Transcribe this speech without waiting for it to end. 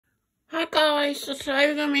guys, so today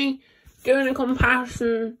we're going to be doing a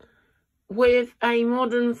comparison with a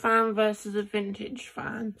modern fan versus a vintage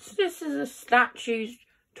fan. So this is a Statues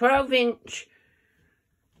 12-inch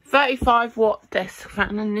 35 watt desk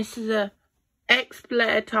fan, and this is a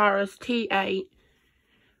Xpeliar Taurus T8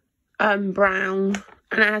 brown,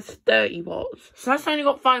 and it has 30 watts. So that's only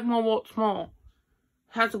got 5 more watts more.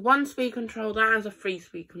 It has a 1-speed control, that has a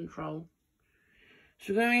 3-speed control.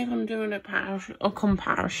 So we're going on doing a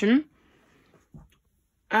comparison.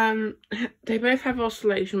 They both have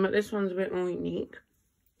oscillation, but this one's a bit more unique.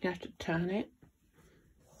 You have to turn it.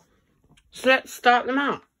 So let's start them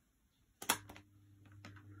out.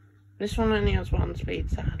 This one only has 1 speed,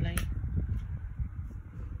 sadly.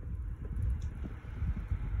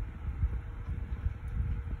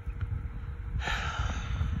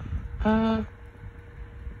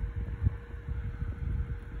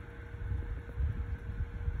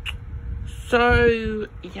 So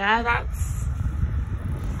yeah, that's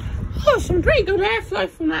some pretty good airflow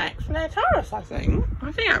from that Xpeliar Taurus, I think.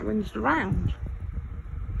 I think that wins the round.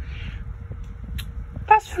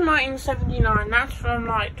 That's from 1979, that's from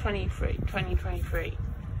like 2023.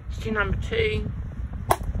 Still number 2.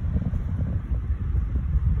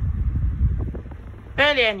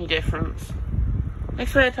 Barely any difference.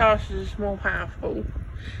 Xpeliar Taurus is more powerful.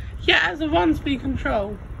 Yeah, it has a 1-speed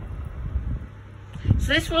control.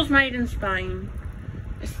 So this was made in Spain.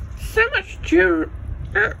 It's so much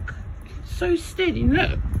look, it's so steady,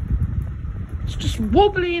 look. It's just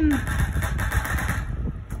wobbly and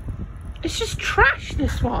it's just trash,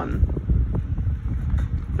 this one.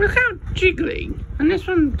 Look how jiggly. And this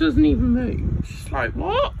one doesn't even move. It's just like,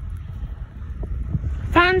 what?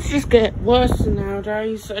 Fans just get worse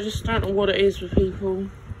nowadays. I just don't know what it is with people.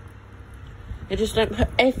 They just don't put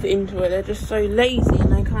effort into it. They're just so lazy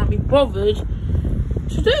and they can't be bothered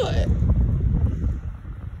to do it.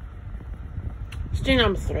 Let's do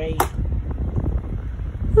number 3.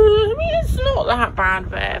 I mean, it's not that bad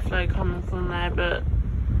of airflow coming from there, but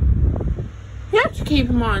you have to keep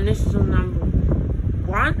in mind this is on number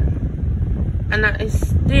 1, and that is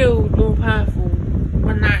still more powerful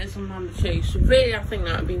when that is on number 2. So really, I think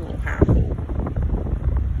that would be more powerful.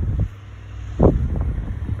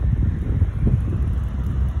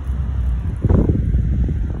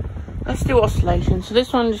 Let's do oscillation. So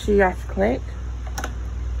this one just you have to click.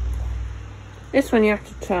 This one you have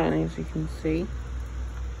to turn, as you can see.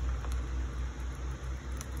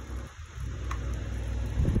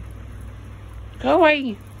 Go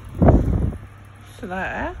away. So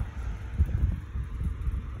there.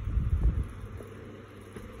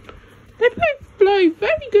 They both blow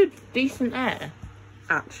very good, decent air,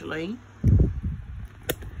 actually.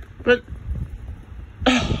 But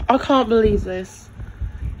I can't believe this.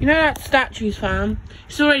 You know that Statues fan?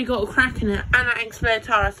 It's already got a crack in it, and that Xpeliar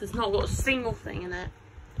Taurus has not got a single thing in it.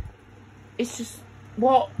 It's just,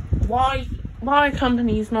 why are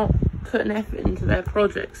companies not putting effort into their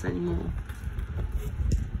projects anymore?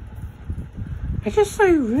 They're just so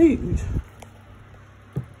rude.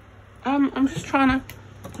 I'm just trying to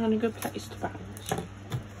find a good place to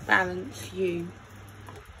balance you.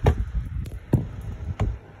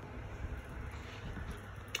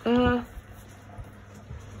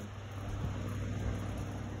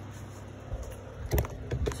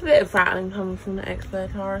 It's a bit of rattling coming from the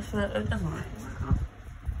Xpeliar Taurus, but it doesn't really matter.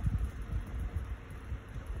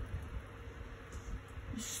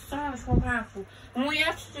 It's so much more powerful. And what you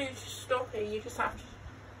have to do to stop it, you just have to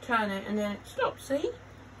turn it and then it stops, see?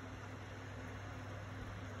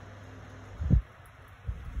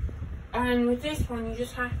 And with this one, you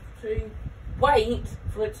just have to wait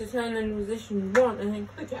for it to turn in the position you want and then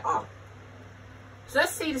click it up. So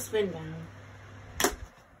let's see the spin down.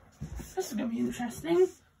 This is going to be interesting.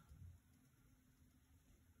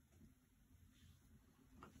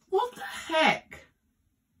 What the heck?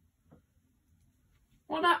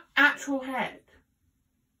 What the actual heck?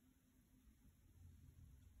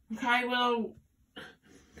 Okay, well,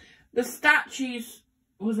 the Statues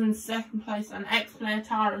was in 2nd place and Xpeliar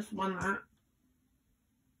Taurus won that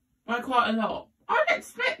by quite a lot. I'd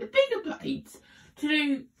expect the bigger blades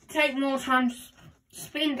to take more time to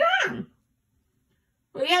spin down.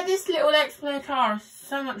 But yeah, this little Xpeliar Taurus is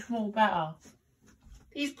so much more better.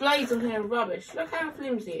 These blades on here are rubbish. Look how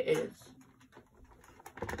flimsy it is.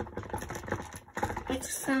 It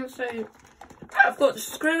just sounds so... I've got the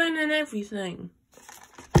screw in and everything.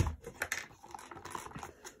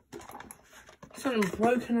 Something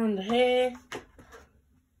broken under here.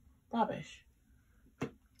 Rubbish.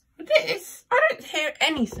 But this, I don't hear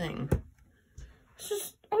anything. It's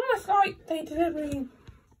just almost like they deliberately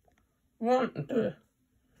want the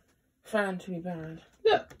fan to be bad.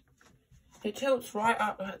 Look. It tilts right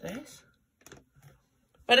up like this.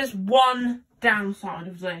 But there's one downside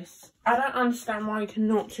of this. I don't understand why you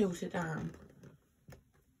cannot tilt it down.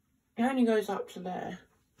 It only goes up to there.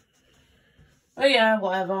 Oh yeah,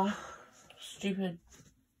 whatever. Stupid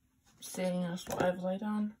silliness, whatever they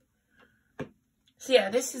done. So yeah,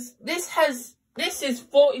 this is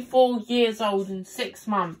 44 years old in 6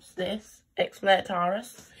 months, this Xpeliar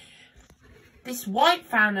Taurus. This white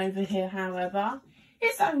fan over here, however,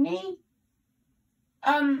 is only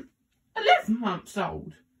 11 months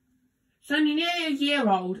old. It's only nearly a year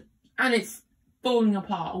old and it's falling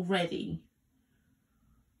apart already.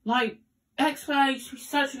 Like, Xpeliar used to be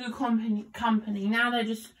such a good company. Now they're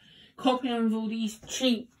just copying with all these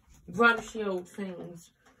cheap, rubbishy old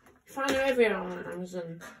things. You find them everywhere on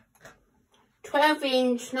Amazon.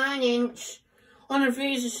 12-inch, 9-inch. On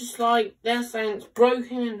reviews, it's just like, they're saying it's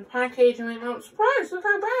broken in the package. I mean, I'm surprised. Look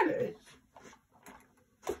how bad it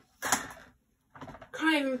is.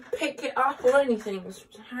 Can't even pick it up or anything.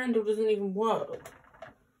 The handle doesn't even work.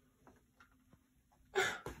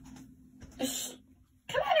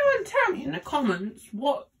 Can anyone tell me in the comments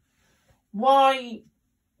why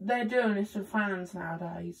they're doing this with fans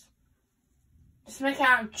nowadays? Just make it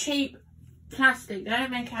out of cheap plastic. They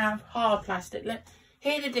don't make it out of hard plastic.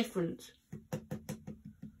 Hear the difference.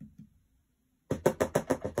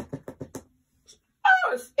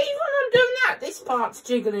 Oh, even when I'm doing that, this part's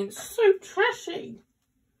jiggling. It's so trashy.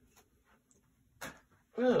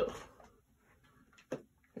 Ugh.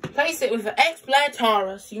 Replace it with an Xpeliar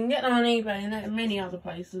Taurus. You can get them on eBay and many other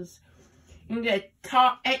places. You can get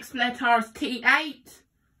Xpeliar Taurus T8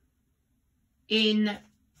 in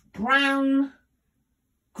brown,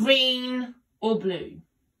 green or blue.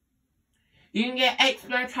 You can get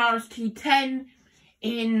Xpeliar Taurus T10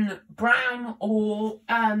 in brown or,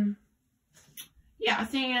 yeah, I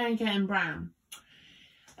think you're only getting brown.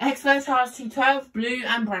 Xpeliar Taurus T12, blue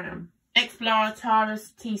and brown. Xpeliar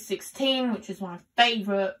Taurus T16, which is my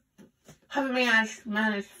favourite. Haven't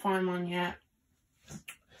managed to find one yet.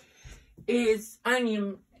 Is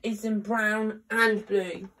in brown and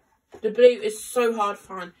blue. The blue is so hard to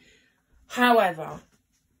find. However,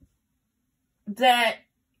 there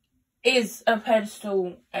is a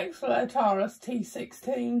pedestal Xpeliar Taurus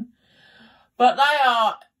T16, but they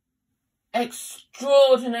are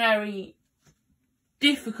extraordinarily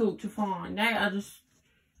difficult to find. They are just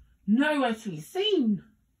nowhere to be seen.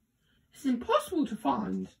 It's impossible to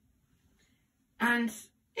find. And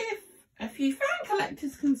if a few fan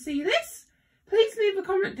collectors can see this, please leave a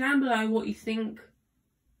comment down below what you think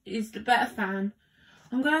is the better fan.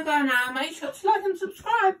 I'm going to go now. Make sure to like and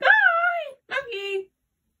subscribe. Bye!